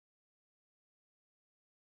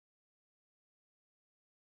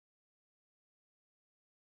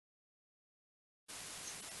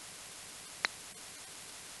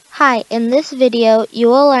Hi, in this video, you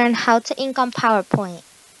will learn how to ink on PowerPoint.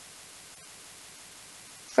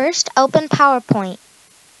 First, open PowerPoint.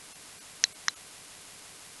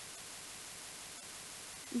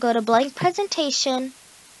 Go to Blank Presentation.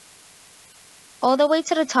 All the way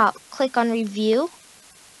to the top, click on Review.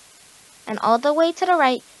 And all the way to the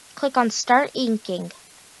right, click on Start Inking.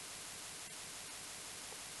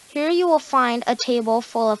 Here you will find a table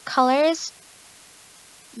full of colors.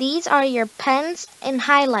 These are your pens and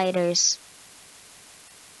highlighters.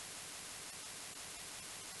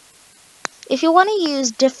 If you want to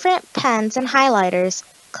use different pens and highlighters,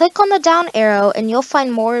 click on the down arrow and you'll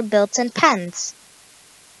find more built-in pens.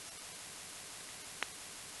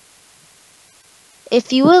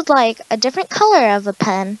 If you would like a different color of a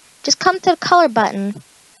pen, just come to the color button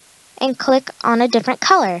and click on a different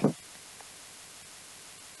color.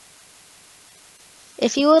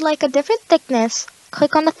 If you would like a different thickness,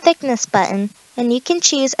 click on the thickness button and you can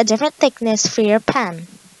choose a different thickness for your pen.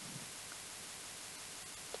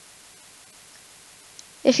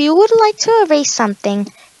 If you would like to erase something,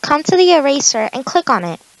 come to the eraser and click on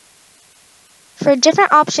it. For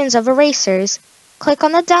different options of erasers, click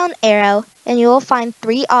on the down arrow and you will find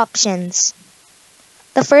 3 options.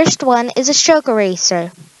 The first one is a stroke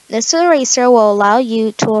eraser. This eraser will allow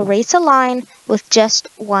you to erase a line with just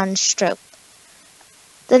one stroke.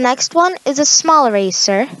 The next one is a small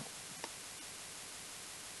eraser.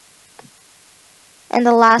 And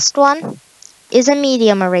the last one is a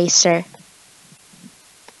medium eraser.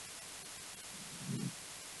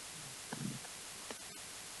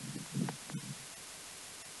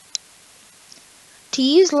 To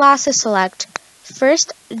use lasso select,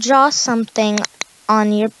 first draw something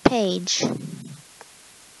on your page.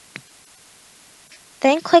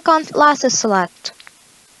 Then click on lasso select.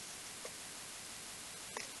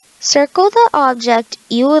 Circle the object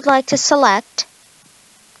you would like to select,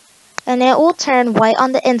 and it will turn white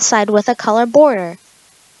on the inside with a color border.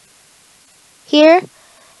 Here,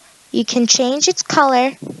 you can change its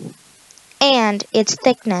color and its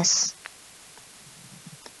thickness.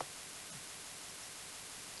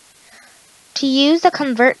 To use the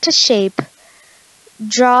Convert to Shape,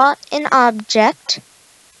 draw an object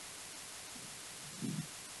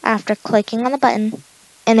after clicking on the button,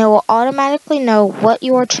 and it will automatically know what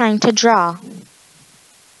you are trying to draw.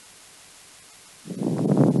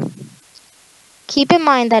 Keep in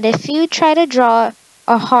mind that if you try to draw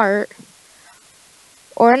a heart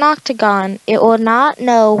or an octagon, it will not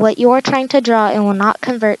know what you are trying to draw and will not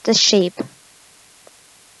convert the shape.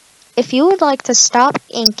 If you would like to stop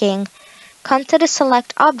inking, come to the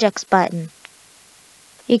Select Objects button.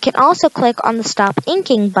 You can also click on the Stop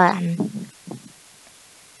Inking button.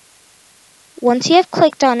 Once you have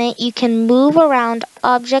clicked on it, you can move around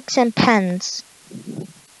objects and pens.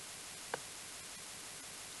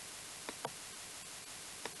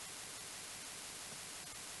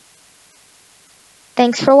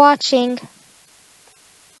 Thanks for watching.